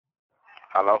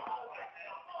Hello?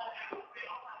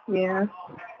 Yeah.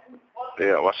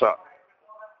 Yeah, what's up?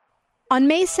 On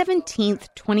May 17th,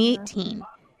 2018,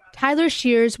 Tyler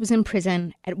Shears was in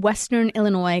prison at Western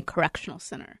Illinois Correctional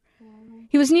Center.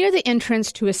 He was near the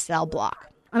entrance to his cell block,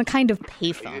 on a kind of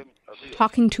payphone,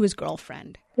 talking to his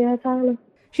girlfriend. Yeah, Tyler.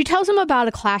 She tells him about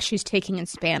a class she's taking in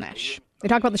Spanish. They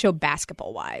talk about the show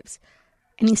Basketball Wives,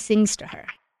 and he sings to her.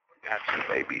 Got you,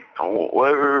 baby. Don't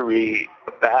worry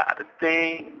about a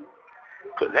thing,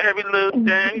 'cause every little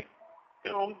thing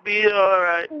gonna be all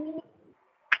right.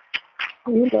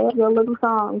 You love your little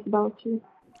songs, don't you?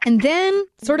 And then,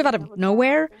 sort of out of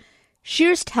nowhere,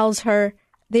 Shears tells her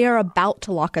they are about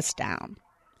to lock us down.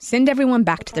 Send everyone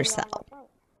back to their cell.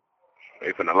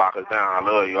 They finna lock us down. I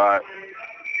love you, all right?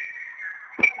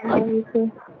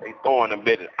 They throwing them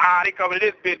bitches. They coming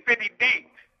this bitch 50 deep.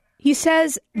 He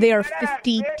says they are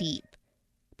 50 deep,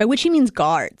 by which he means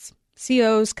guards,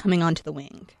 COs coming onto the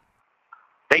wing.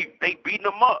 They beating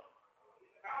them up.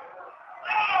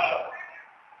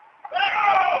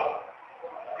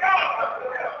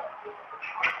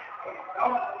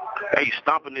 Hey,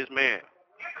 stomping this man.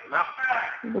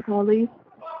 The police.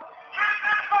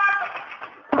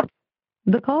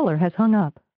 The caller has hung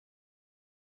up.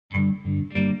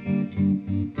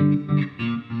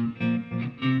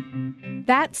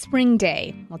 That spring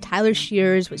day, while Tyler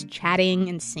Shears was chatting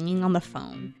and singing on the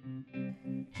phone,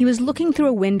 he was looking through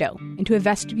a window into a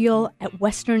vestibule at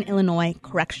Western Illinois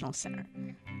Correctional Center,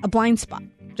 a blind spot,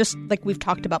 just like we've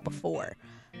talked about before,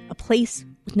 a place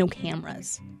with no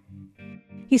cameras.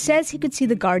 He says he could see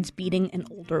the guards beating an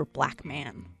older black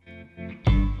man.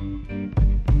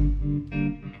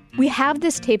 We have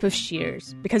this tape of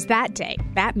Shears because that day,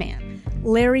 that man,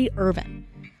 Larry Irvin,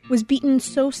 was beaten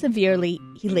so severely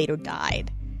he later died.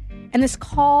 And this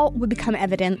call would become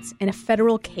evidence in a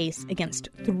federal case against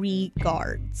 3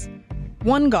 guards.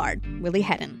 One guard, Willie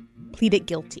Hedden, pleaded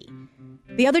guilty.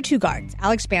 The other 2 guards,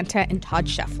 Alex Banta and Todd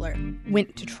Scheffler,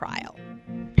 went to trial.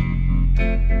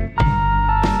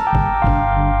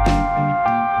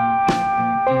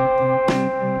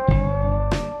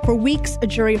 For weeks, a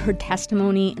jury heard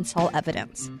testimony and saw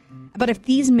evidence about if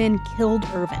these men killed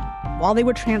Irvin while they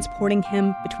were transporting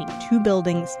him between 2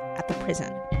 buildings at the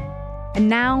prison. And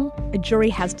now, a jury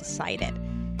has decided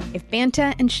if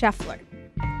Banta and Scheffler,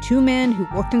 2 men who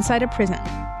worked inside a prison,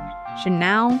 should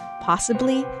now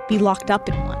possibly be locked up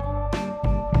in one.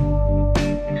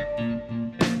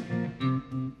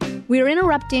 We are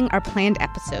interrupting our planned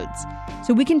episodes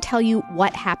so we can tell you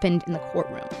what happened in the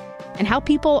courtroom and how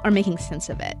people are making sense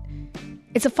of it.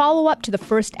 It's a follow-up to the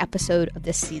first episode of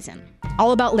this season,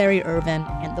 all about Larry Irvin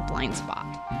and the blind spot.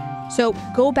 So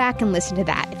go back and listen to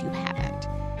that if you haven't.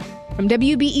 From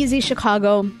WBEZ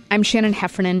Chicago, I'm Shannon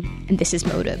Heffernan, and this is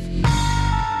Motive.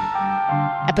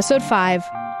 Episode 5,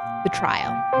 The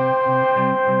Trial.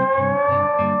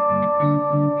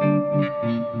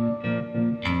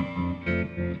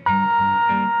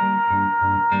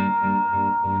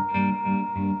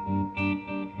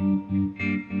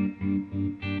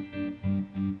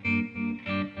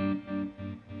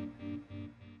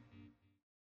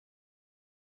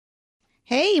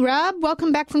 Hey, Rob,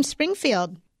 welcome back from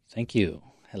Springfield. Thank you.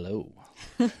 Hello.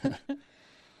 For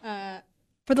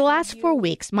the last 4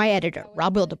 weeks, my editor,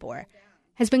 Rob Wildeboer,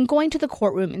 has been going to the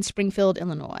courtroom in Springfield,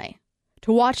 Illinois,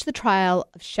 to watch the trial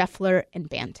of Scheffler and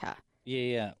Banta.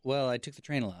 Yeah. Well, I took the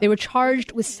train a lot. They were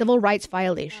charged with civil rights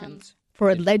violations for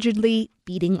allegedly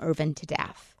beating Irvin to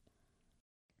death.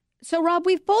 So, Rob,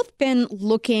 we've both been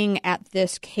looking at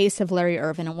this case of Larry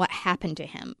Irvin and what happened to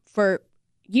him for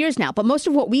years now, but most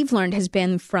of what we've learned has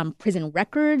been from prison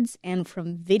records and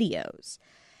from videos.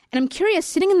 And I'm curious,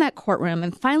 sitting in that courtroom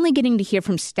and finally getting to hear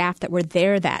from staff that were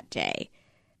there that day,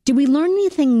 did we learn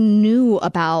anything new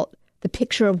about the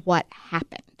picture of what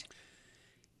happened?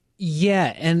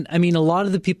 Yeah, and I mean, a lot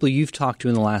of the people you've talked to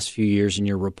in the last few years in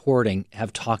your reporting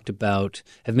have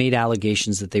made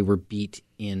allegations that they were beat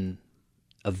in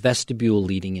a vestibule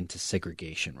leading into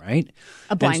segregation, right?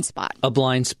 A blind spot. A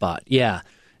blind spot, yeah.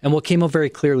 And what came out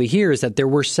very clearly here is that there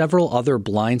were several other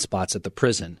blind spots at the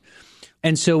prison.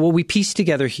 And so what we pieced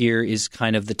together here is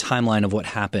kind of the timeline of what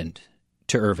happened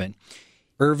to Irvin.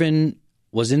 Irvin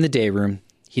was in the day room.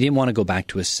 He didn't want to go back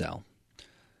to his cell.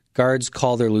 Guards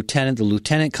call their lieutenant. The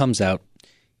lieutenant comes out.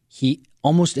 He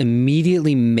almost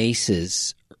immediately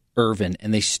maces Irvin,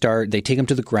 and they take him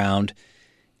to the ground,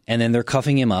 and then they're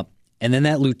cuffing him up. And then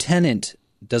that lieutenant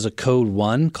does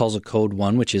calls a code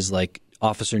 1, which is like,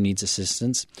 officer needs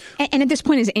assistance. And at this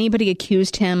point, has anybody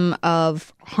accused him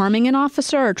of harming an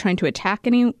officer or trying to attack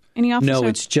any officer? No,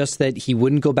 it's just that he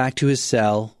wouldn't go back to his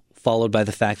cell, followed by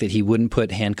the fact that he wouldn't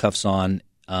put handcuffs on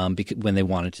when they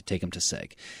wanted to take him to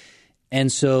SEG.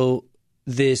 And so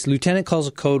this lieutenant calls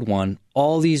a code 1.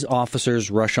 All these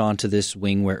officers rush onto this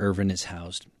wing where Irvin is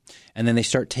housed, and then they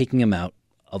start taking him out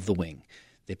of the wing.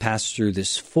 They pass through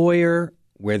this foyer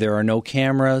where there are no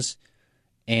cameras,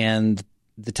 and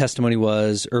the testimony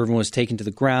was Irvin was taken to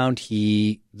the ground.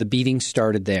 The beating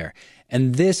started there.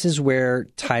 And this is where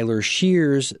Tyler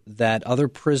Shears, that other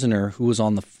prisoner who was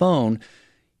on the phone,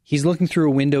 he's looking through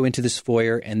a window into this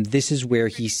foyer, and this is where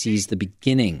he sees the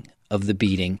beginning of the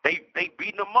beating. They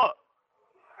beating him up.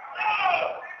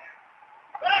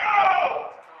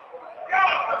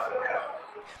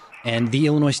 And the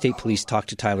Illinois State Police talked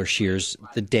to Tyler Shears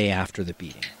the day after the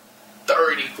beating.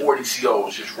 30, 40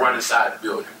 COs just run inside the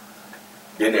building.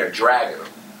 Then they're dragging them.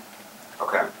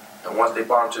 Okay. And once they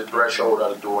bought to the threshold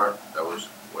of the door, that was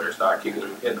where it started kicking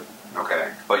them in them.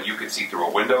 Okay. But you could see through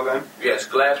a window then? Yes,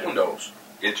 glass windows.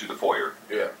 Into the foyer?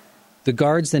 Yeah. The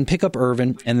guards then pick up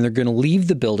Irvin, and they're going to leave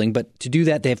the building, but to do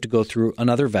that, they have to go through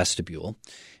another vestibule.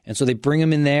 And so they bring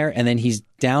him in there, and then he's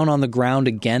down on the ground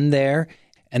again there,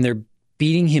 and they're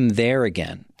beating him there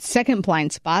again. Second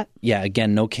blind spot. Yeah,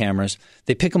 again, no cameras.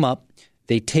 They pick him up.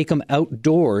 They take him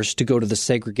outdoors to go to the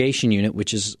segregation unit,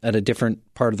 which is at a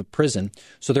different part of the prison.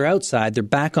 So they're outside. They're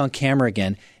back on camera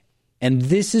again. And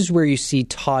this is where you see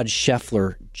Todd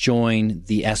Scheffler join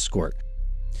the escort.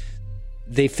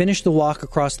 They finish the walk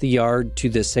across the yard to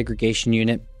the segregation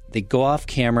unit. They go off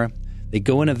camera. They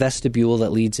go in a vestibule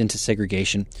that leads into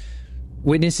segregation.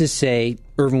 Witnesses say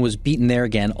Irvin was beaten there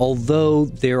again, although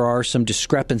there are some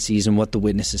discrepancies in what the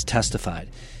witnesses testified.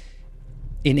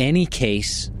 In any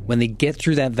case, when they get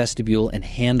through that vestibule and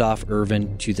hand off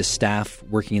Irvin to the staff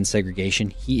working in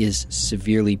segregation, he is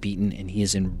severely beaten and he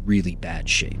is in really bad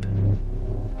shape.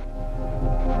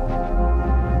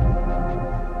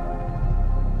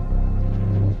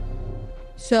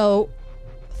 So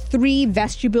 3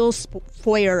 vestibules,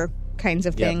 foyer kinds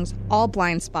of things, all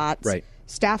blind spots. Right.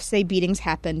 Staff say beatings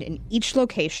happened in each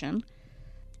location.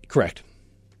 Correct.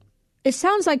 It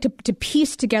sounds like to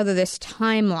piece together this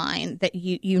timeline that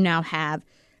you now have,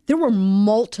 there were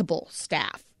multiple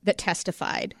staff that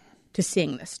testified to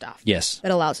seeing this stuff. Yes.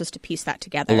 That allows us to piece that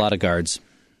together. A lot of guards.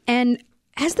 And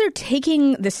as they're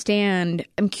taking the stand,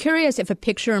 I'm curious if a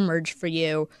picture emerged for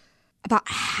you about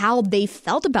how they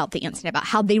felt about the incident, about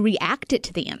how they reacted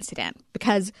to the incident.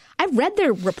 Because I've read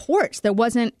their reports. There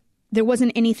wasn't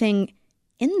anything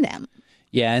in them.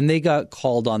 Yeah, and they got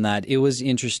called on that. It was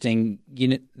interesting. You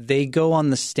know, they go on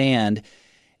the stand,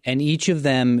 and each of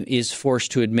them is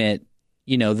forced to admit,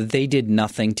 that they did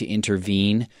nothing to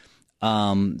intervene.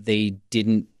 They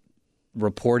didn't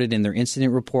report it in their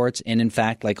incident reports, and in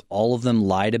fact, all of them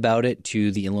lied about it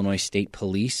to the Illinois State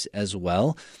Police as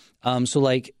well.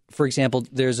 For example,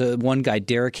 there's one guy,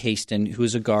 Derek Haston, who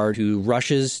is a guard who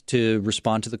rushes to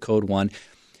respond to the Code 1.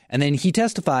 And then he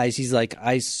testifies, he's like,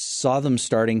 I saw them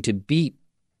starting to beat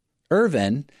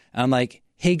Irvin. And I'm like,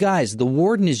 hey, guys, the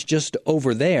warden is just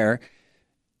over there.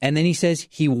 And then he says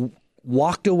he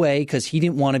walked away because he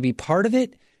didn't want to be part of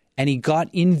it. And he got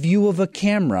in view of a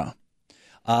camera.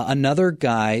 Another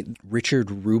guy, Richard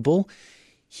Rubel,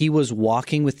 he was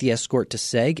walking with the escort to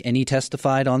SEG. And he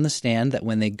testified on the stand that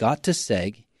when they got to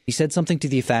SEG, he said something to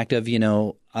the effect of,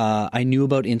 I knew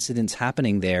about incidents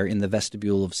happening there in the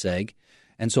vestibule of SEG.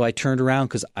 And so I turned around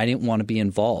because I didn't want to be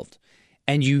involved.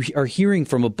 And you are hearing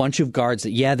from a bunch of guards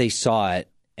that, they saw it.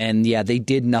 And, they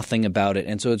did nothing about it.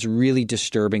 And so it's really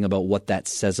disturbing about what that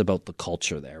says about the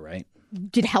culture there, right?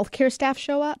 Did healthcare staff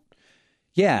show up?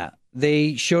 Yeah.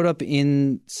 They showed up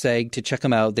in SEG to check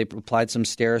him out. They applied some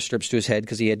Steri-strips to his head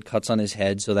because he had cuts on his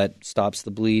head, so that stops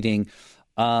the bleeding.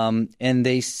 And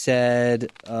they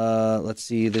said,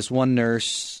 this one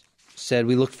nurse said,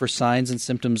 we looked for signs and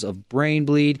symptoms of brain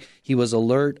bleed. He was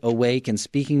alert, awake, and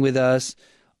speaking with us.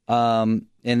 And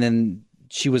then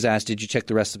she was asked, did you check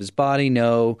the rest of his body?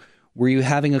 No. Were you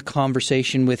having a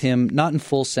conversation with him? Not in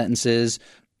full sentences.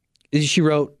 She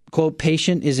wrote, quote,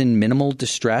 patient is in minimal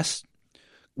distress.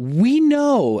 We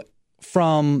know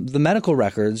from the medical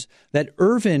records that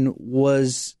Irvin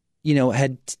was,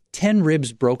 had 10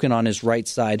 ribs broken on his right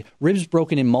side, ribs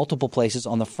broken in multiple places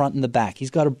on the front and the back.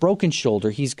 He's got a broken shoulder.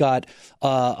 He's got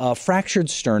a fractured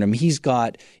sternum. He's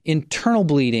got internal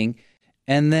bleeding.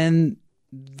 And then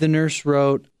the nurse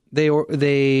wrote they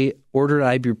ordered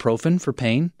ibuprofen for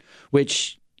pain,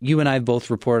 which you and I have both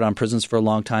reported on prisons for a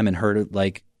long time and heard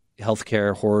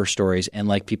healthcare horror stories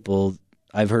and people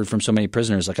I've heard from so many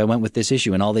prisoners. I went with this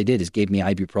issue and all they did is gave me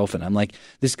ibuprofen. I'm like,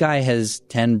 this guy has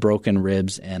 10 broken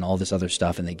ribs and all this other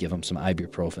stuff, and they give him some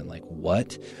ibuprofen.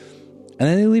 What? And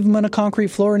then they leave him on a concrete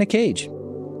floor in a cage.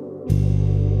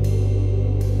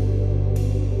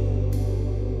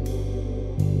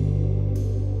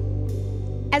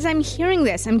 As I'm hearing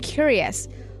this, I'm curious,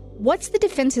 what's the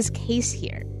defense's case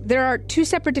here? There are two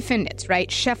separate defendants, right?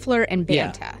 Scheffler and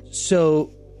Banta. Yeah.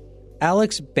 So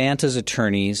Alex Banta's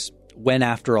attorneys went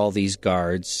after all these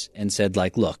guards and said,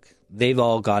 like, look, they've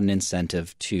all got an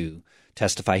incentive to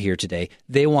testify here today.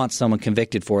 They want someone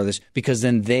convicted for this because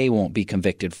then they won't be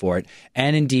convicted for it.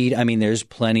 And indeed, I mean, there's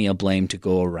plenty of blame to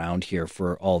go around here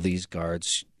for all these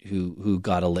guards who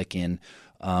got a lick in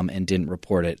and didn't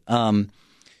report it.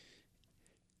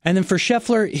 And then for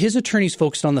Scheffler, his attorneys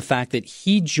focused on the fact that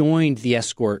he joined the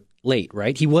escort late,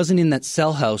 right? He wasn't in that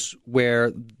cell house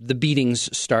where the beatings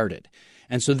started.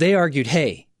 And so they argued,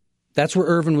 hey, that's where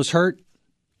Ervin was hurt.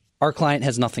 Our client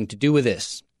has nothing to do with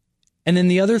this. And then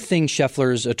the other thing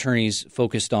Scheffler's attorneys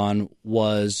focused on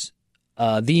was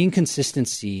the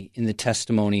inconsistency in the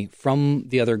testimony from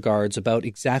the other guards about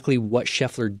exactly what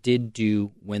Scheffler did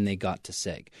do when they got to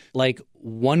Seg. Like,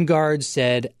 one guard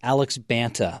said Alex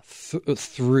Banta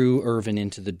threw Ervin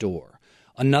into the door.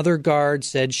 Another guard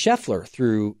said Scheffler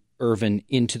threw Ervin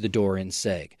into the door in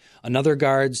Seg. Another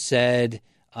guard said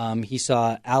he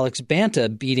saw Alex Banta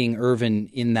beating Ervin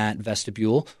in that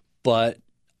vestibule, but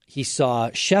he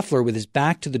saw Scheffler with his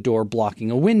back to the door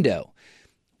blocking a window.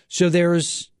 So there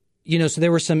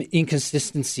were some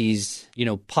inconsistencies,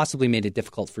 possibly made it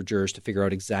difficult for jurors to figure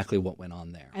out exactly what went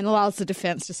on there. And allows the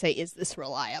defense to say, is this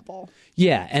reliable?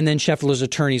 Yeah, and then Scheffler's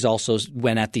attorneys also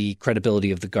went at the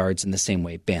credibility of the guards in the same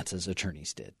way Banta's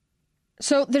attorneys did.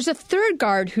 So there's a third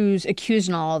guard who's accused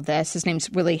in all of this. His name's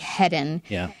Willie Hedden.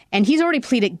 Yeah. And he's already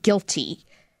pleaded guilty.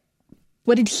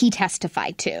 What did he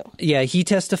testify to? Yeah, he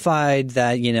testified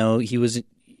that, he was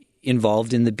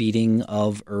involved in the beating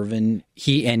of Ervin.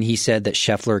 He said that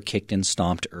Scheffler kicked and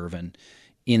stomped Ervin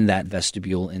in that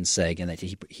vestibule in Seg and that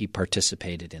he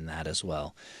participated in that as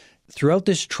well. Throughout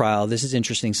this trial, this is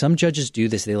interesting. Some judges do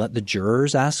this. They let the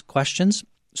jurors ask questions.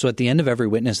 So at the end of every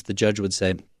witness, the judge would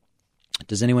say,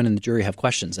 does anyone in the jury have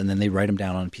questions? And then they write them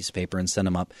down on a piece of paper and send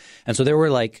them up. And so there were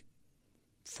like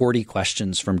 40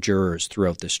 questions from jurors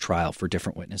throughout this trial for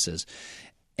different witnesses.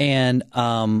 And,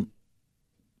 one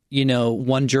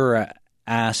juror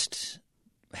asked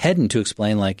Hedden to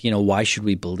explain, why should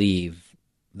we believe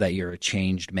that you're a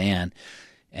changed man?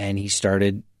 And he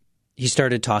started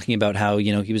talking about how,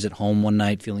 he was at home one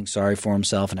night feeling sorry for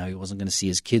himself and how he wasn't going to see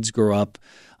his kids grow up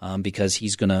because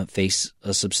he's going to face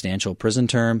a substantial prison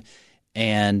term.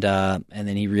 And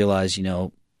then he realized,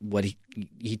 what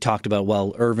he talked about,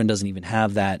 well, Ervin doesn't even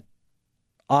have that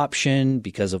option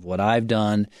because of what I've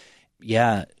done.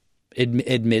 Yeah,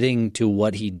 admitting to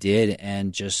what he did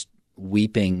and just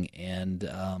weeping. And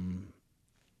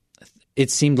it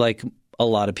seemed like a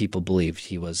lot of people believed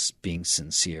he was being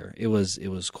sincere. It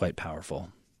was quite powerful.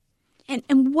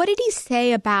 And what did he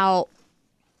say about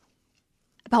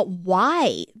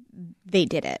why they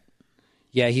did it?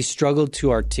 Yeah, he struggled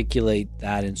to articulate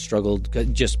that and struggled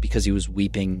just because he was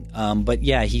weeping. But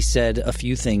yeah, he said a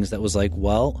few things that was like,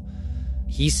 well,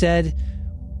 he said,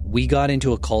 we got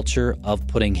into a culture of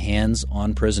putting hands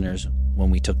on prisoners when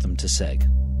we took them to Seg.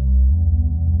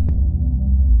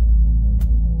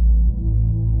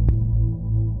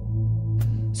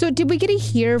 So did we get to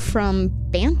hear from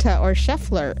Banta or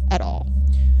Scheffler at all?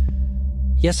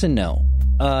 Yes and no.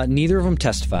 Neither of them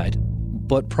testified.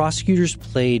 But prosecutors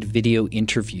played video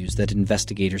interviews that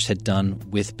investigators had done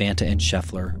with Banta and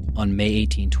Scheffler on May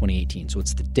 18, 2018. So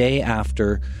it's the day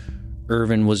after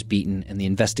Ervin was beaten and the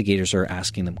investigators are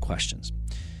asking them questions.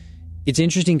 It's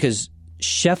interesting because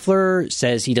Scheffler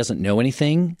says he doesn't know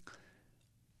anything,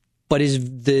 but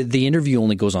the interview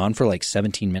only goes on for like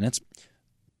 17 minutes.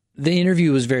 The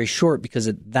interview was very short because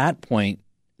at that point,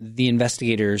 the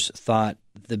investigators thought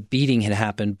the beating had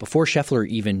happened before Scheffler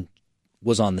even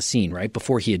was on the scene, right?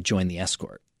 Before he had joined the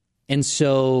escort. And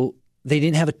so they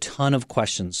didn't have a ton of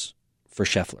questions for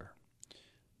Scheffler.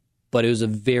 But it was a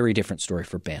very different story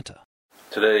for Banta.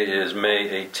 Today is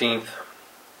May 18th,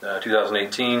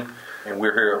 2018, and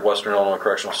we're here at Western Illinois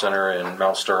Correctional Center in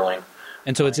Mount Sterling.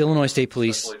 And so it's Illinois State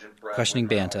Police questioning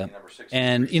Banta.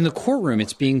 And in the courtroom,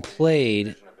 it's being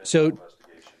played. So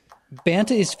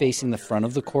Banta is facing the front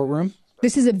of the courtroom.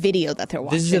 This is a video that they're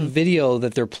watching. This is a video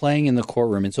that they're playing in the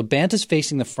courtroom. And so Banta's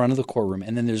facing the front of the courtroom,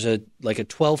 and then there's a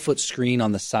 12-foot screen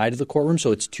on the side of the courtroom,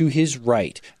 so it's to his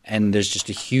right. And there's just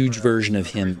a huge version of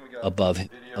him above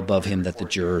him that the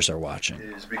jurors are watching.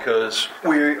 Is because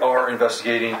we are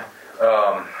investigating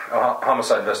a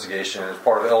homicide investigation as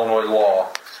part of Illinois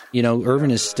law.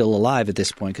 Ervin is still alive at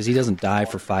this point because he doesn't die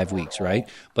for 5 weeks, right?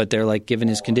 But they're like, given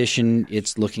his condition,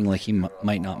 it's looking like he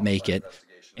might not make it.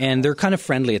 And they're kind of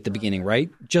friendly at the beginning, right?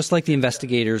 Just like the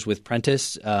investigators with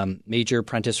Prentice, Major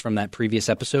Prentice from that previous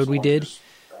episode we did.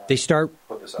 They start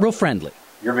real friendly.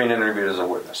 You're being interviewed as a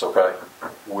witness, okay?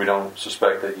 We don't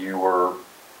suspect that you were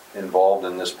involved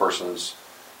in this person's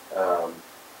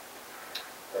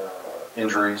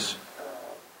injuries.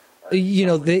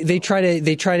 They try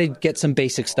to get some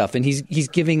basic stuff, and he's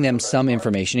giving them some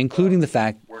information, including the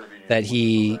fact that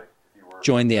he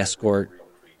joined the escort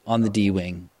on the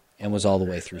D-Wing and was all the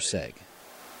way through SEG.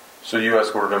 So you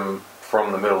escorted him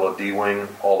from the middle of D-Wing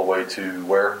all the way to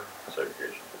where?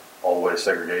 Segregation. All the way to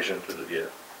segregation?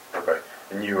 Okay.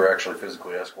 And you were actually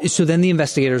physically escorted? So then the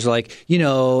investigators are like,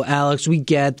 Alex, we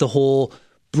get the whole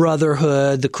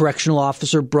brotherhood, the correctional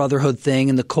officer brotherhood thing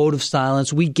and the code of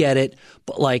silence. We get it.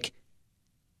 But,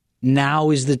 now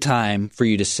is the time for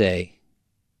you to say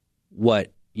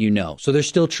what you know. So they're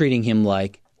still treating him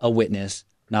like a witness,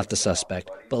 not the suspect.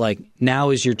 But, now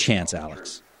is your chance,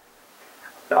 Alex.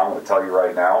 Now, I'm going to tell you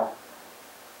right now,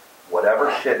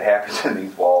 whatever shit happens in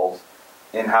these walls,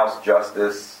 in-house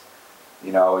justice,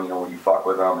 when you fuck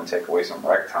with them and take away some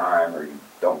rec time, or you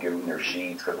don't give them their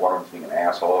sheets because one of them's being an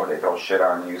asshole, or they throw shit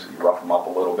on you, so you rough them up a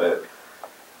little bit.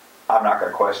 I'm not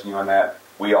going to question you on that.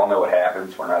 We all know what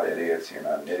happens. We're not idiots. You're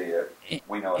not an idiot.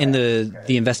 We know. And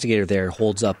the investigator there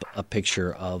holds up a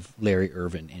picture of Larry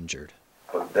Irvin injured.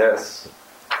 But this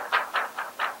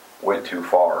went too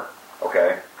far,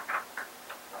 okay?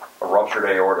 A ruptured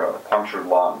aorta, a punctured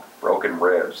lung, broken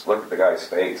ribs. Look at the guy's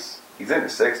face. He's in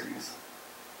his 60s.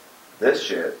 This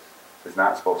shit is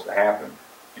not supposed to happen.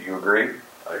 Do you agree?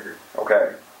 I agree.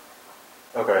 Okay.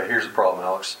 Okay, here's the problem,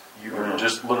 Alex. You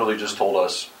literally just told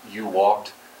us you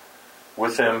walked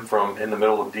with him from in the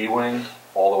middle of D-Wing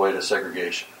all the way to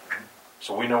segregation.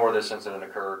 So we know where this incident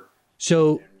occurred.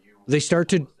 So they start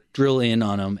to drill in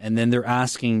on him, and then they're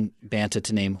asking Banta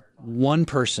to name one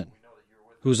person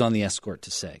who's on the escort to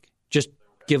SEG. Just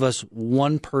give us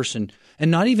one person,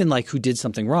 and not even who did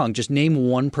something wrong. Just name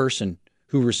one person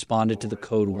who responded to the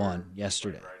Code 1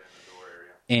 yesterday.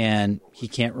 And he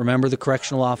can't remember the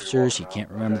correctional officers. He can't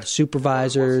remember the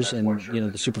supervisors. And,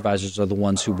 the supervisors are the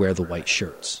ones who wear the white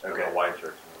shirts. Okay, white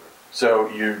shirts. So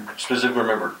you specifically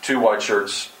remember 2 white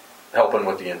shirts helping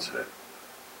with the incident.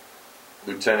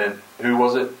 Lieutenant, who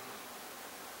was it?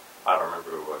 I don't remember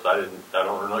who it was. I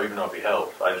don't even know if he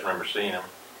helped. I just remember seeing him.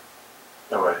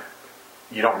 Okay.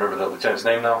 You don't remember the lieutenant's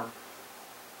name now?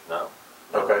 No.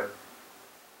 Okay.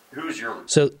 Who's your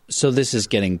lieutenant? So this is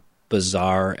getting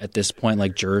bizarre at this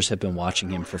point. Jurors have been watching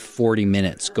him for 40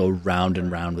 minutes go round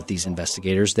and round with these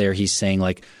investigators there. He's saying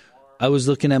I was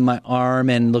looking at my arm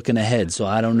and looking ahead, so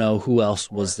I don't know who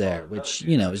else was there, which,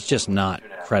 is just not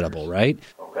credible, right?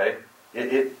 Okay.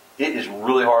 It is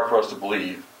really hard for us to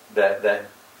believe that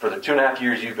for the 2.5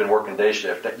 years you've been working day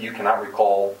shift that you cannot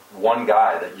recall one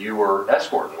guy that you were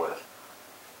escorting with.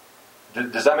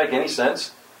 Does that make any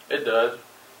sense? It does.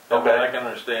 Okay. I can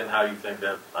understand how you think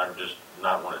that. I'm just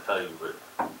not want to tell you, but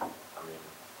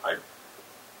I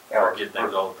forget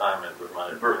things all the time with my.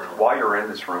 While you're in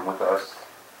this room with us,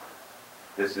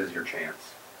 this is your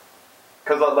chance.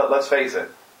 Because let's face it,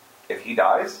 if he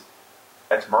dies,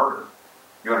 that's murder.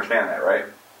 You understand that, right?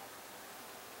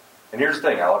 And here's the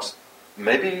thing, Alex.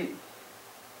 Maybe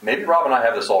Rob and I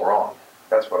have this all wrong.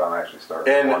 That's what I'm actually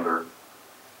starting to wonder.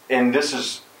 And this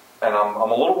is, and I'm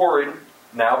a little worried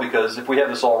now because if we have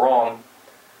this all wrong,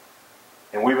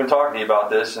 and we've been talking to you about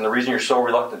this, and the reason you're so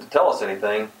reluctant to tell us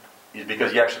anything is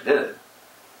because you actually did it.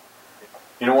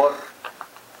 You know what?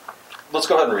 Let's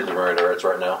go ahead and read the Miranda rights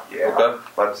right now. Yeah. Okay?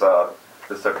 Let's,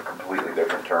 this took a completely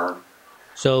different turn.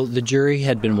 So the jury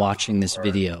had been watching this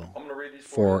video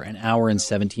for an hour and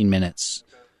 17 minutes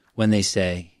when they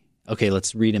say, okay,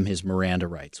 let's read him his Miranda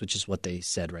rights, which is what they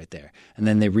said right there. And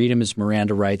then they read him his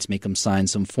Miranda rights, make him sign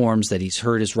some forms that he's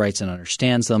heard his rights and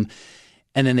understands them.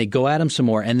 And then they go at him some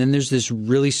more. And then there's this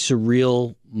really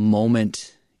surreal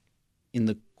moment in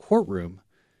the courtroom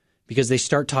because they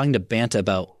start talking to Banta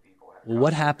about, well,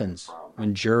 what happens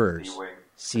when jurors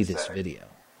see this video?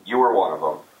 You were one of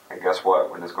them. And guess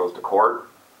what? When this goes to court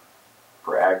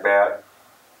for AGBAT,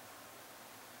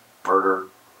 murder,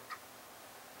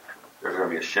 there's going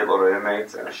to be a shitload of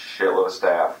inmates and a shitload of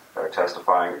staff that are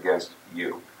testifying against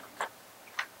you.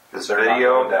 This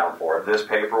video, down for it. This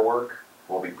paperwork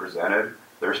will be presented.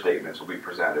 Their statements will be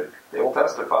presented. They will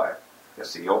testify. The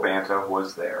CO Banta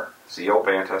was there. CO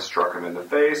Banta struck him in the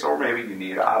face, or maybe you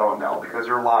need, I don't know, because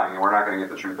you're lying and we're not going to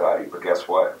get the truth out of you. But guess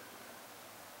what?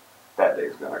 That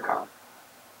day's going to come.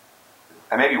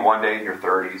 And maybe one day in your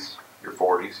 30s, your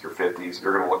 40s, your 50s,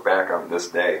 you're going to look back on this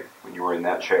day when you were in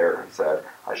that chair and said,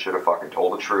 I should have fucking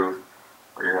told the truth,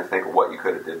 or you're going to think of what you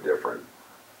could have did different.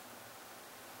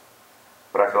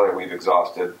 But I feel like we've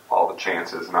exhausted all the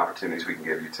chances and opportunities we can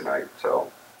give you tonight,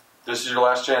 so. This is your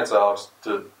last chance, Alex,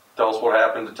 to tell us what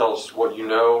happened, to tell us what you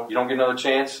know. You don't get another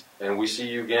chance, and we see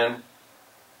you again,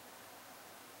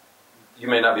 you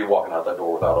may not be walking out that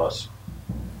door without us.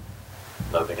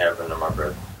 Nothing happened to my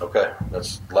brother. Okay,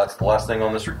 that's the last thing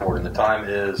on this recording. The time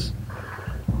is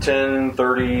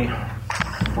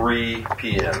 10:33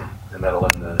 p.m., and that'll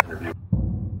end the interview.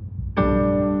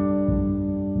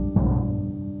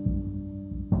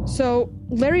 So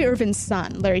Larry Irvin's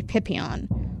son, Larry Pippion,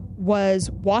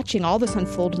 was watching all this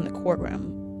unfold in the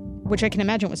courtroom, which I can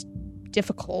imagine was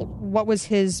difficult. What was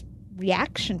his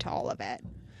reaction to all of it?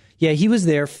 Yeah, he was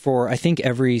there for, I think,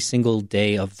 every single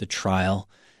day of the trial.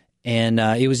 And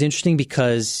it was interesting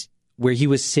because where he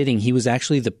was sitting, he was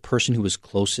actually the person who was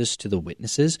closest to the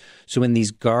witnesses. So when these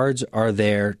guards are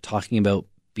there talking about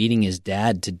beating his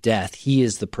dad to death, he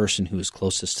is the person who is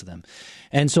closest to them.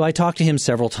 And so I talked to him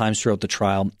several times throughout the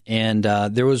trial. And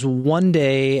there was one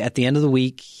day at the end of the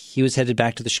week, he was headed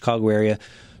back to the Chicago area.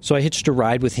 So I hitched a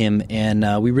ride with him, and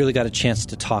we really got a chance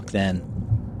to talk then.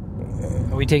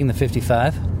 Are we taking the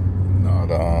 55? No,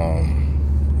 the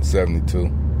 72.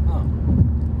 Oh.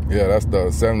 Yeah, that's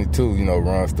the 72,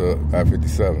 runs to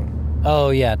I-57. Oh,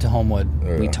 yeah, to Homewood.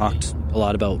 Yeah. We talked a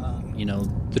lot about,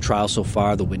 the trial so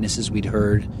far, the witnesses we'd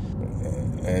heard.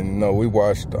 And, we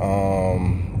watched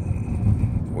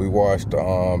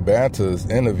Banter's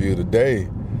interview today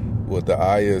with the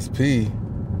ISP.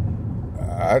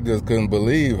 I just couldn't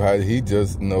believe how he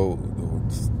just,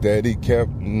 that he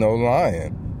kept,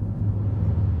 lying.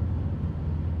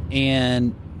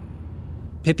 And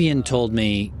Pippion told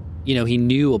me, he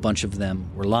knew a bunch of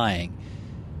them were lying.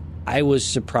 I was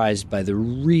surprised by the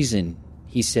reason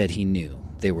he said he knew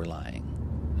they were lying.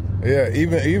 Yeah,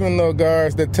 even though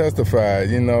guards that testified,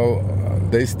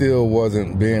 they still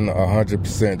wasn't being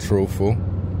 100% truthful.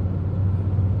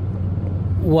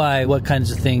 Why? What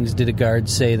kinds of things did a guard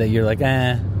say that you're like,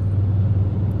 eh?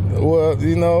 Well,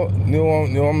 I'm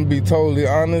going to be totally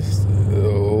honest.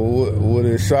 Would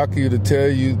it shock you to tell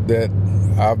you that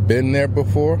I've been there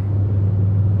before?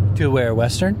 To where,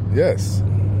 Western? Yes.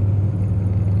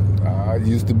 I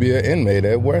used to be an inmate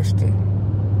at Western.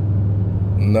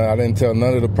 No, I didn't tell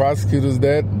none of the prosecutors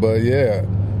that, but yeah,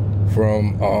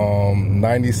 from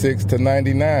 96 to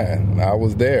 99, I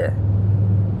was there.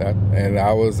 And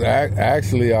I was I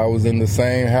was in the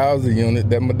same housing unit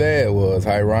that my dad was.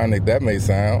 Ironic that may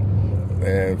sound.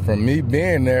 And from me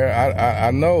being there,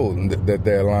 I know that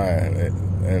they're lying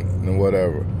and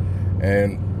whatever.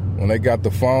 And when they got the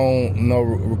phone,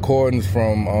 recordings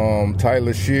from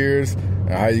Tyler Shears and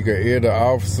how you could hear the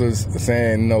officers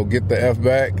saying, get the F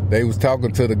back, they was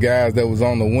talking to the guys that was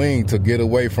on the wing to get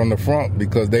away from the front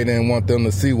because they didn't want them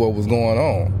to see what was going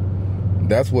on.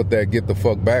 That's what that get the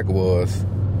fuck back was.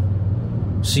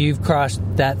 So you've crossed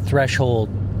that threshold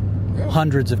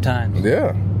hundreds of times.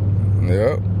 Yeah.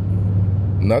 Yep.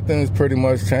 Nothing's pretty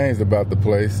much changed about the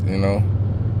place, It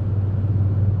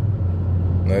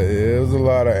was a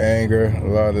lot of anger, a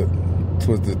lot of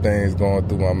twisted things going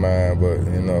through my mind, but,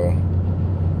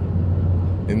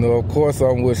 of course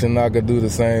I'm wishing I could do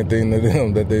the same thing to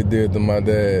them that they did to my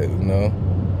dad,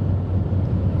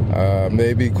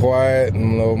 Maybe quiet,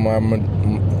 my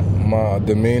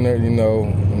demeanor,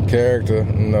 and character,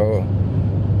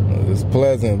 it's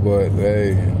pleasant, but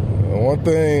hey, one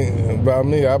thing about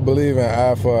me, I believe in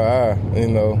eye for eye,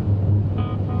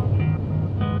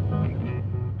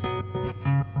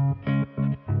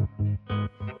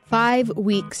 5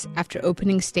 weeks after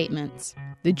opening statements,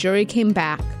 the jury came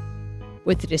back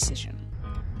with a decision.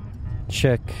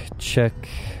 Check.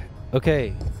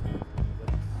 Okay.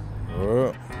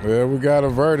 Well, we got a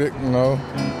verdict,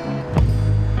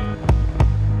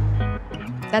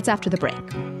 That's after the break.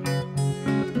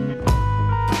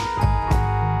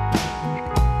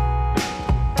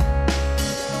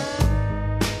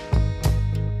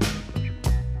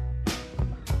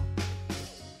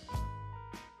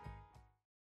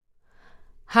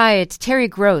 Hi, it's Terry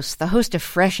Gross, the host of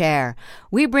Fresh Air.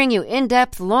 We bring you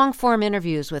in-depth, long-form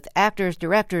interviews with actors,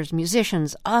 directors,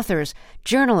 musicians, authors,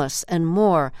 journalists, and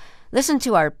more. Listen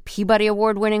to our Peabody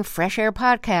Award-winning Fresh Air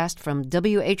podcast from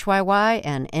WHYY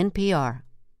and NPR.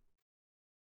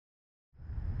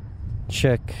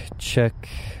 Check.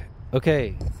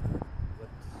 Okay.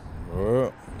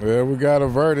 Well, we got a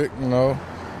verdict,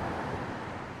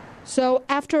 So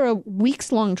after a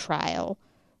weeks-long trial,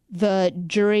 the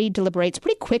jury deliberates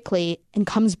pretty quickly and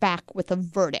comes back with a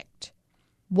verdict.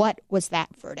 What was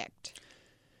that verdict?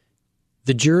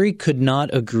 The jury could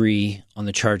not agree on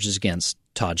the charges against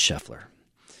Todd Scheffler.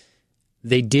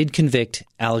 They did convict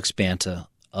Alex Banta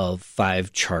of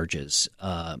 5 charges.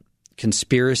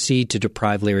 Conspiracy to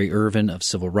deprive Larry Irvin of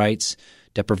civil rights,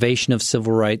 deprivation of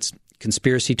civil rights,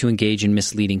 conspiracy to engage in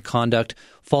misleading conduct,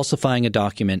 falsifying a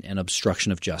document, and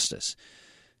obstruction of justice.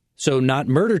 So not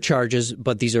murder charges,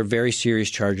 but these are very serious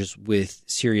charges with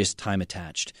serious time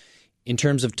attached. In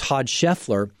terms of Todd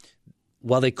Scheffler,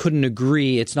 while they couldn't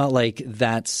agree, it's not like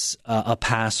that's a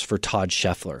pass for Todd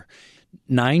Scheffler.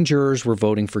 9 jurors were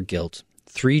voting for guilt.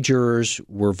 3 jurors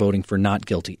were voting for not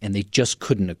guilty, and they just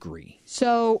couldn't agree.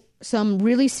 So some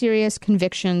really serious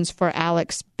convictions for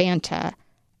Alex Banta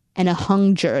and a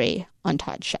hung jury on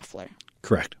Todd Scheffler.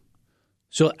 Correct.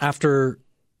 So after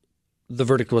the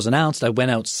verdict was announced, I went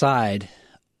outside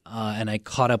and I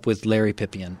caught up with Larry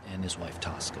Pippian and his wife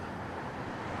Tosca.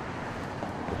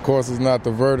 Of course, it's not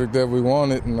the verdict that we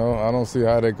wanted. I don't see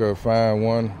how they could find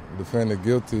one defendant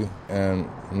guilty and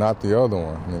not the other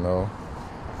one.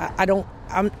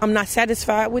 I'm not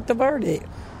satisfied with the verdict.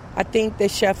 I think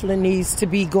that Scheffler needs to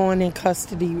be going in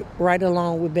custody right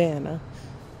along with Banta.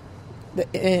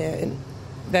 And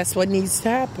that's what needs to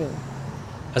happen.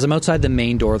 As I'm outside the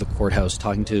main door of the courthouse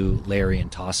talking to Larry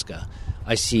and Tosca,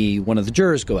 I see one of the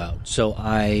jurors go out, so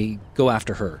I go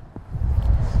after her.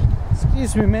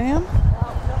 Excuse me, ma'am.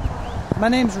 My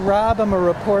name's Rob. I'm a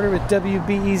reporter with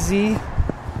WBEZ.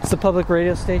 It's the public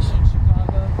radio station in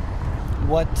Chicago.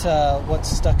 What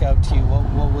stuck out to you?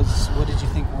 What did you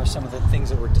think were some of the things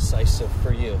that were decisive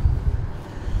for you?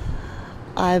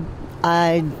 I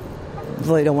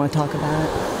really don't want to talk about it.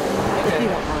 If you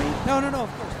don't mind. No, of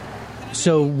course.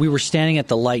 So we were standing at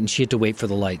the light, and she had to wait for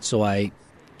the light. So I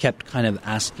kept kind of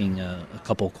asking a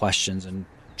couple of questions and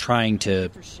trying to,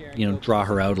 draw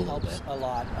her out a little bit. A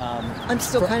lot. I'm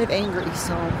still kind of angry,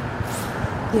 so,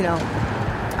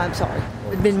 I'm sorry.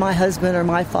 If it had been my husband or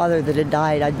my father that had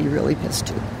died, I'd be really pissed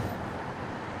too.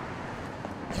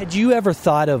 Had you ever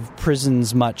thought of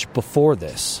prisons much before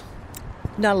this?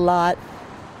 Not a lot.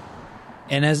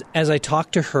 And as I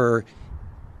talked to her,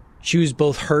 she was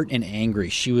both hurt and angry.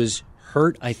 She was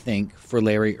hurt, I think, for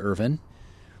Larry Ervin.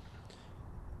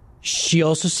 She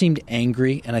also seemed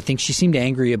angry, and I think she seemed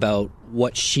angry about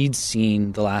what she'd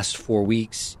seen the last 4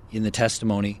 weeks in the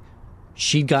testimony.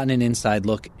 She'd gotten an inside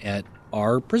look at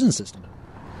our prison system.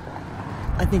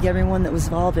 I think everyone that was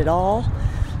involved at all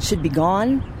should be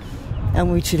gone,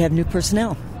 and we should have new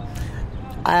personnel.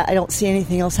 I don't see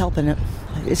anything else helping it.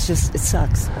 It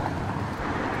sucks.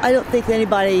 I don't think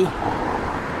anybody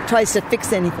tries to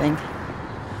fix anything.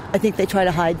 I think they try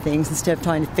to hide things instead of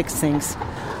trying to fix things.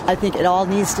 I think it all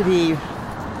needs to be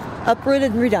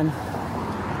uprooted and redone.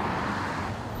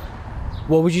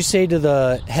 What would you say to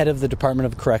the head of the Department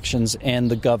of Corrections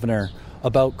and the governor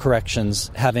about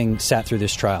corrections having sat through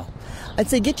this trial? I'd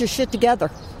say get your shit together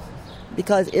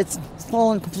because it's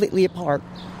fallen completely apart.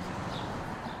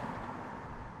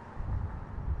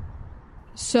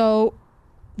 So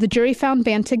the jury found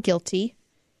Banta guilty.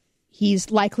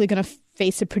 He's likely going to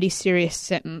face a pretty serious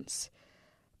sentence.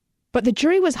 But the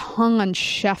jury was hung on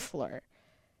Scheffler.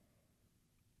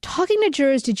 Talking to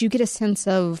jurors, did you get a sense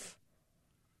of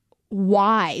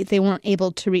why they weren't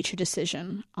able to reach a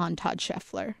decision on Todd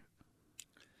Scheffler?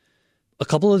 A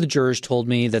couple of the jurors told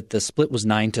me that the split was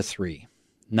 9-3.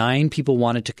 9 people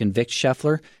wanted to convict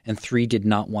Scheffler, and 3 did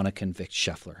not want to convict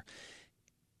Scheffler.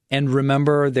 And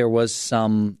remember, there was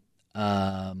some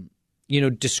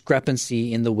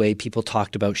discrepancy in the way people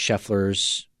talked about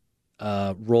Scheffler's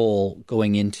role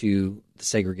going into the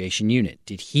segregation unit.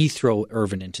 Did he throw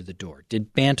Ervin into the door?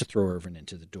 Did Banta throw Ervin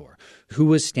into the door? Who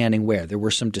was standing where? There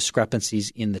were some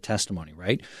discrepancies in the testimony,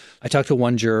 right? I talked to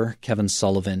one juror, Kevin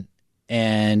Sullivan,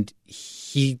 and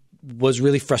he was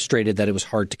really frustrated that it was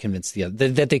hard to convince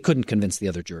that they couldn't convince the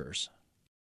other jurors.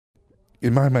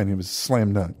 In my mind, it was a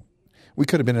slam dunk. We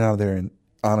could have been out of there in,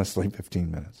 honestly,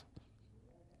 15 minutes.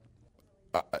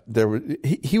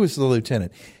 He was the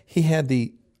lieutenant. He had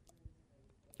the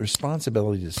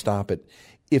responsibility to stop it.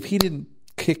 If he didn't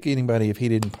kick anybody, if he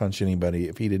didn't punch anybody,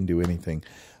 if he didn't do anything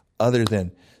other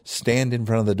than stand in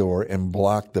front of the door and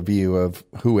block the view of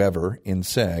whoever in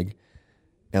SEG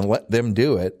and let them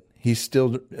do it, he's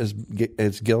still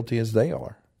as guilty as they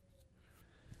are.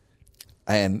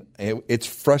 And it's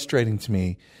frustrating to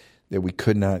me that we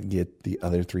could not get the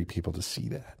other 3 people to see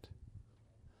that.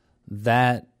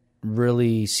 That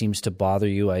really seems to bother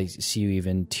you. I see you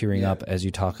even tearing up as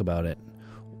you talk about it.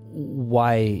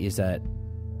 Why is that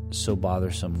so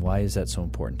bothersome? Why is that so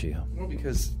important to you? Well,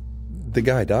 because the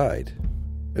guy died.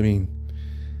 I mean,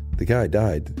 the guy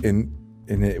died, and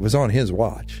it was on his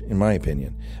watch, in my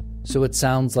opinion. So it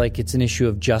sounds like it's an issue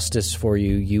of justice for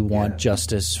you. You want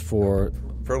justice for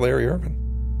Larry Ervin.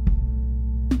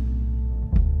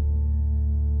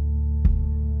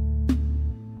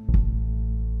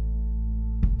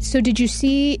 So did you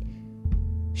see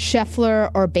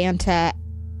Scheffler or Banta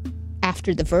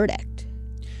after the verdict.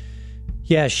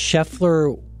 Yeah,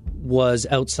 Scheffler was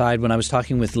outside when I was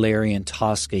talking with Larry and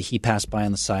Tosca. He passed by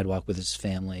on the sidewalk with his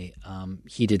family.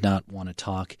 He did not want to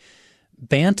talk.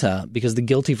 Banta, because the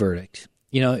guilty verdict,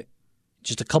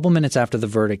 just a couple minutes after the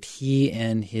verdict, he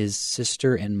and his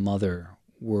sister and mother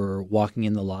were walking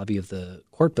in the lobby of the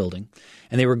court building,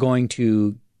 and they were going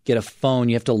to get a phone.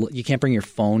 You can't bring your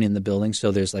phone in the building,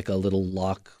 so there's like a little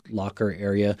locker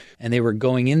area, and they were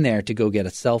going in there to go get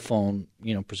a cell phone,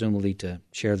 presumably to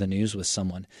share the news with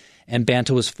someone. And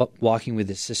Banta was walking with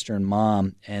his sister and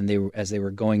mom, and as they were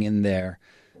going in there,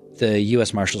 the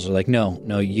U.S. Marshals were like, "No,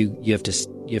 you have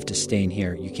to stay in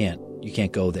here. You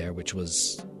can't go there," which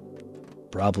was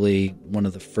probably one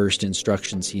of the first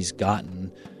instructions he's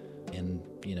gotten. And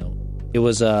it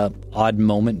was a odd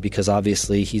moment because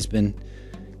obviously he's been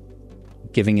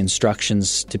giving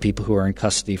instructions to people who are in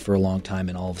custody for a long time,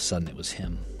 and all of a sudden it was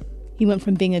him. He went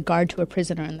from being a guard to a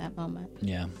prisoner in that moment.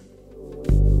 Yeah.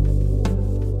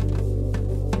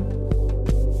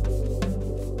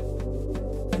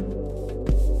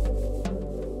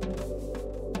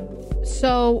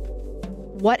 So,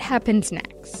 what happens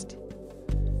next?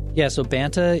 Yeah, so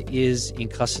Banta is in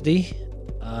custody.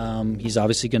 He's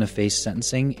obviously going to face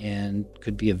sentencing and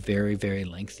could be a very, very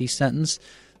lengthy sentence.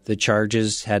 The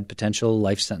charges had potential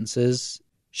life sentences.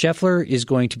 Scheffler is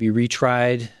going to be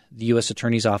retried. The U.S.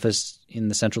 Attorney's Office in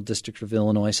the Central District of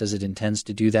Illinois says it intends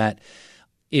to do that.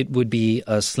 It would be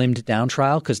a slimmed-down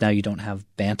trial because now you don't have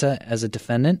Banta as a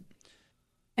defendant.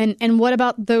 And what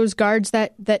about those guards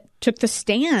that took the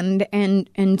stand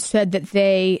and said that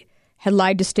they had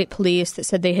lied to state police, that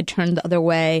said they had turned the other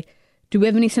way? Do we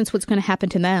have any sense what's going to happen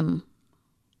to them?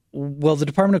 Well, the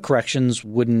Department of Corrections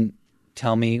wouldn't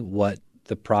tell me what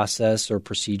the process or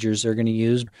procedures they're going to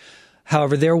use.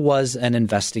 However, there was an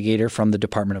investigator from the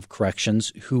Department of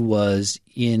Corrections who was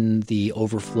in the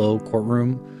overflow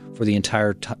courtroom for the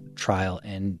entire trial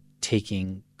and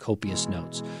taking copious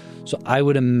notes. So I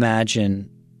would imagine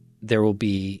there will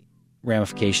be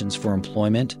ramifications for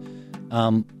employment.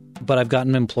 But I've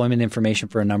gotten employment information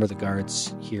for a number of the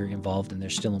guards here involved, and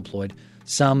they're still employed.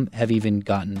 Some have even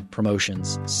gotten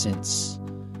promotions since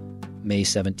May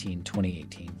 17,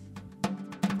 2018.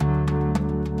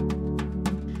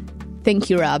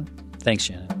 Thank you, Rob. Thanks,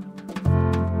 Shannon.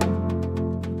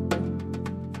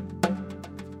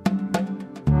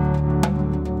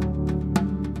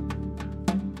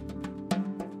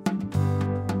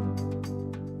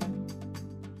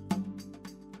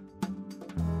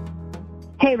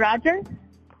 Hey, Roger?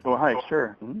 Oh, hi,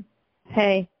 sure. Mm-hmm.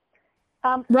 Hey.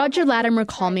 Roger Latimer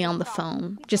called me on the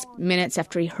phone just minutes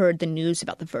after he heard the news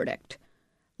about the verdict.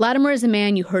 Latimer is a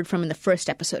man you heard from in the first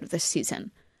episode of this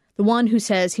season. The one who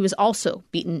says he was also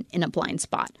beaten in a blind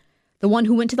spot. The one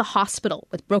who went to the hospital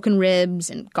with broken ribs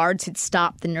and guards had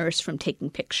stopped the nurse from taking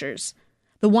pictures.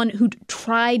 The one who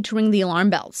tried to ring the alarm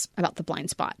bells about the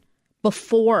blind spot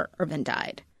before Irvin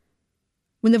died.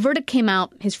 When the verdict came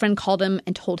out, his friend called him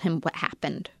and told him what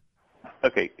happened.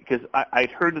 Okay, because I'd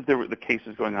heard that there were the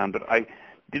cases going on, but I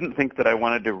didn't think that I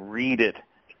wanted to read it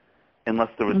unless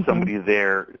there was somebody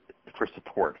there for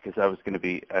support, because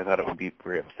I thought it would be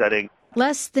very upsetting.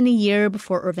 Less than a year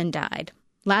before Irvin died,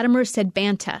 Latimer said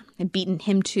Banta had beaten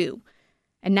him too,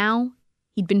 and now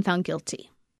he'd been found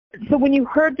guilty. So when you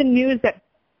heard the news that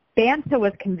Banta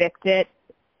was convicted,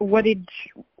 what did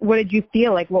you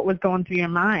feel like? What was going through your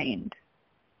mind?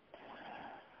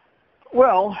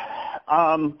 Well,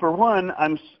 for one,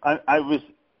 I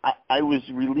was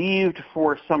relieved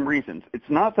for some reasons. It's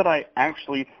not that I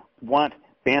actually want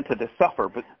Banta to suffer,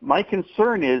 but my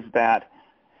concern is that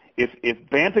if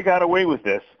Banta got away with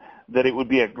this, that it would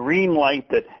be a green light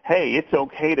that, hey, it's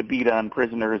okay to beat on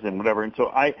prisoners and whatever. And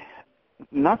so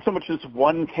not so much as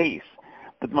one case,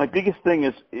 but my biggest thing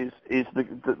is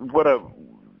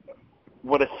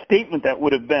what a statement that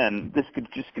would have been. This could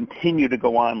just continue to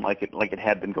go on like it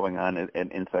had been going on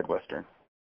inside Western.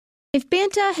 If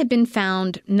Banta had been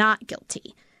found not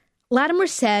guilty, Latimer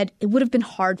said it would have been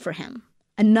hard for him.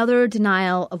 Another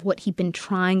denial of what he'd been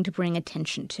trying to bring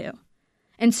attention to.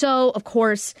 And so, of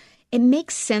course, it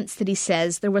makes sense that he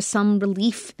says there was some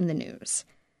relief in the news.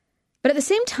 But at the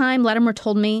same time, Latimer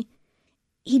told me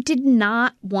he did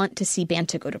not want to see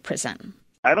Banta go to prison.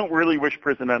 I don't really wish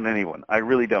prison on anyone. I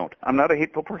really don't. I'm not a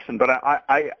hateful person, but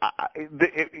I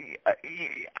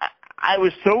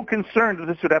was so concerned that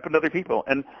this would happen to other people,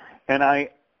 and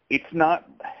it's not.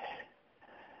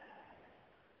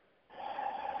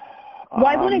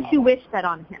 Why wouldn't you wish that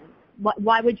on him?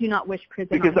 Why would you not wish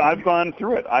prison on him? Because I've gone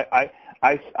through it.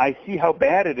 I see how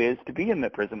bad it is to be in the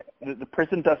prison. The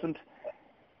prison doesn't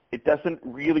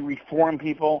really reform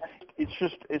people.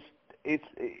 It's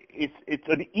it's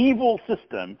an evil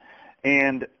system,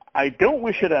 and I don't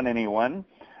wish it on anyone.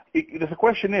 The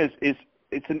question is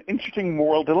it's an interesting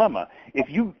moral dilemma.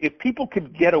 If people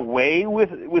could get away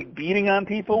with beating on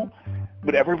people,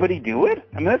 would everybody do it?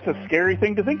 I mean, that's a scary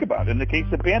thing to think about. In the case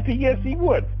of Banta, yes, he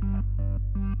would.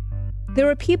 There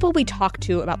were people we talked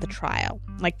to about the trial,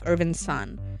 like Ervin's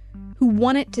son, who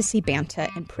wanted to see Banta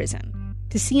in prison,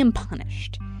 to see him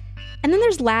punished. And then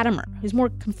there's Latimer, who's more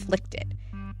conflicted.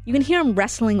 You can hear him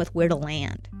wrestling with where to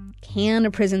land. Can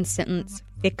a prison sentence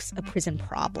fix a prison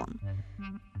problem?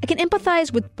 I can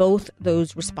empathize with both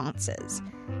those responses.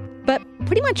 But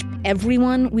pretty much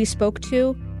everyone we spoke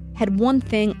to had one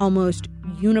thing almost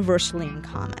universally in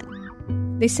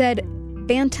common. They said,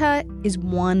 Banta is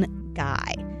one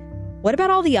guy. What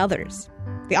about all the others?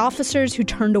 The officers who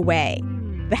turned away,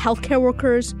 the healthcare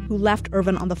workers who left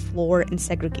Ervin on the floor in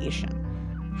segregation.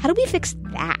 How do we fix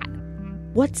that?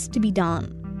 What's to be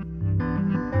done?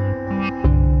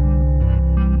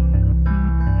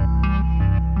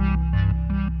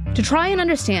 To try and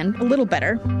understand a little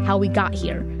better how we got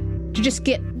here, to just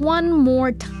get one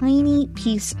more tiny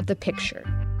piece of the picture.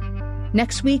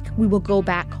 Next week, we will go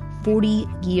back 40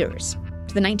 years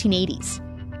to the 1980s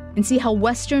and see how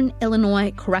Western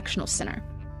Illinois Correctional Center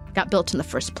got built in the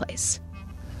first place.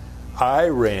 I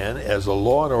ran as a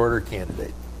law and order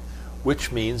candidate,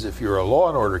 which means if you're a law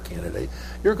and order candidate,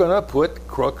 you're going to put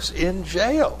crooks in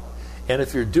jail. And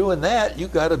if you're doing that, you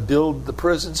got to build the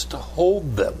prisons to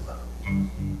hold them.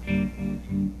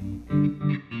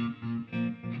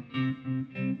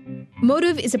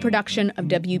 Motive is a production of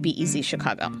WBEZ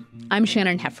Chicago. I'm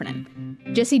Shannon Heffernan.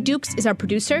 Jesse Dukes is our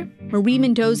producer. Marie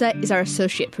Mendoza is our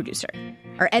associate producer.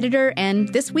 Our editor and,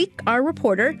 this week, our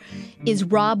reporter is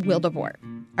Rob Wildeboer.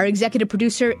 Our executive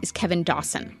producer is Kevin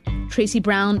Dawson. Tracy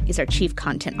Brown is our chief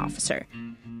content officer.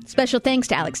 Special thanks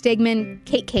to Alex Stegman,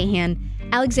 Kate Cahan,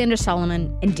 Alexander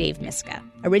Solomon, and Dave Miska.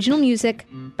 Original music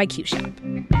by Q Shop.